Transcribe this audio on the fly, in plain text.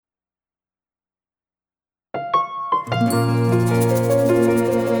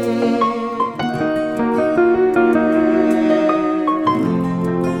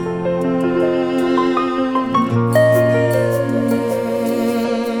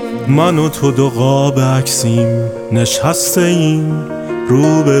من و تو دو قاب عکسیم نشسته ایم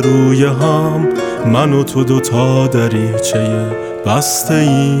روبروی هم، من و تو دو تا دریچه بسته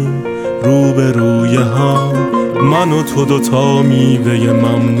ایم روبروی هم، من و تو دو تا میوه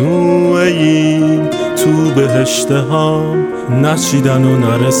ممنوعیم تو بهشت هم، نچیدن و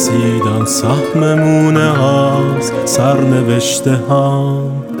نرسیدن سهممونه از سرنوشته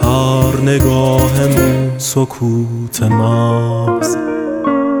هم، هر نگاهمون سکوت محض،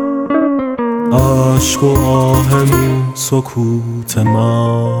 عشق و آهمون سکوت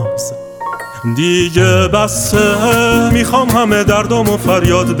محض. دیگه بسه میخوام همه دردامو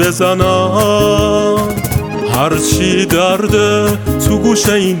فریاد بزنم، هرچی درده تو گوش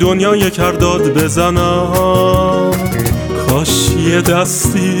این دنیا یک کرداد بزنم، کاش یه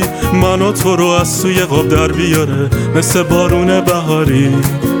دستی من و تو رو از سوی قاب در بیاره مثل بارون بهاری،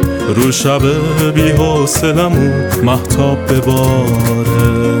 رو شب بی حوصلمون مهتاب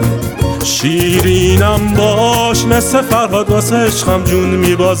بباره. شیرینم باش مثل فرهاد واسه عشقم جون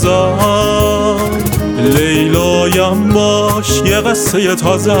میبازم، لیلایم باش یه قصه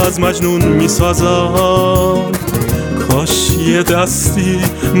تازه از مجنون میسازم، کاش یه دستی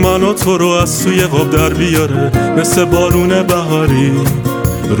من و تو رو از سوی قاب در بیاره مثل بارون بهاری،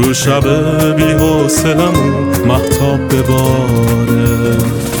 رو شب بی حوصلمون مهتاب بباره.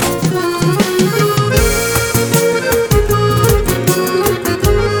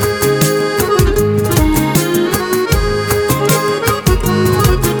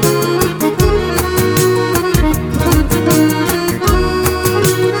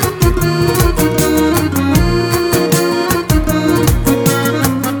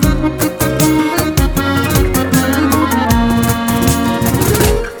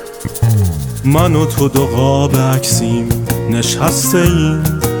 من و تو دو قاب عکسیم نشسته ایم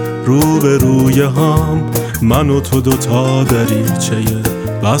روبروی هم، من و تو دو تا دریچه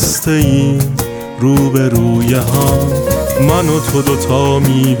بسته ایم روبروی هم، من و تو دو تا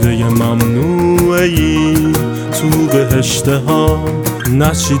میوه ممنوعیم تو بهشت هم،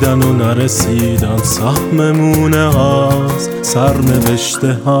 نچیدن و نرسیدن سهممونه از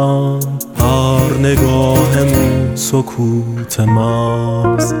سرنوشته هم، هر نگاهمون سکوت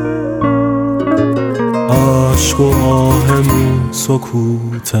محض، عشق و آهمون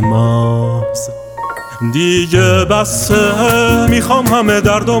سکوت محض. دیگه بسه میخوام همه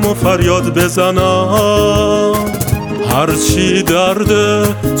دردامو فریاد بزنم، هرچی درده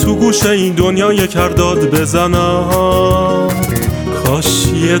تو گوش این دنیا یک کرداد بزنم، کاش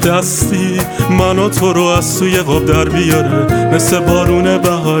یه دستی من و تو رو از سوی قاب در بیاره مثل بارون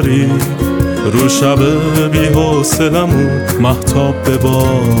بهاری، رو شب بی حوصلمون مهتاب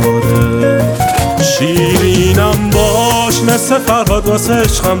بباره. شیرینم باش مثل فرهاد واسه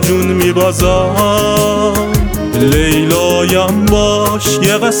عشقم جون میبازم، لیلایم باش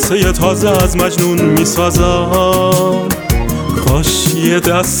یه قصه تازه از مجنون میسازم، کاش یه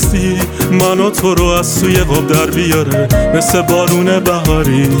دستی من و تو رو از سوی قاب در بیاره مثل بارون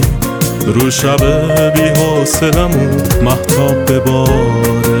بهاری، رو شب بی حوصلمون مهتاب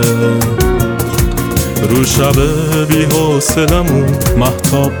بباره، رو شب بی حوصلمون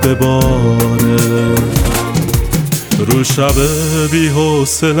مهتاب بباره، رو شب بی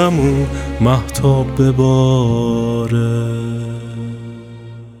حوصلمون مهتاب بباره.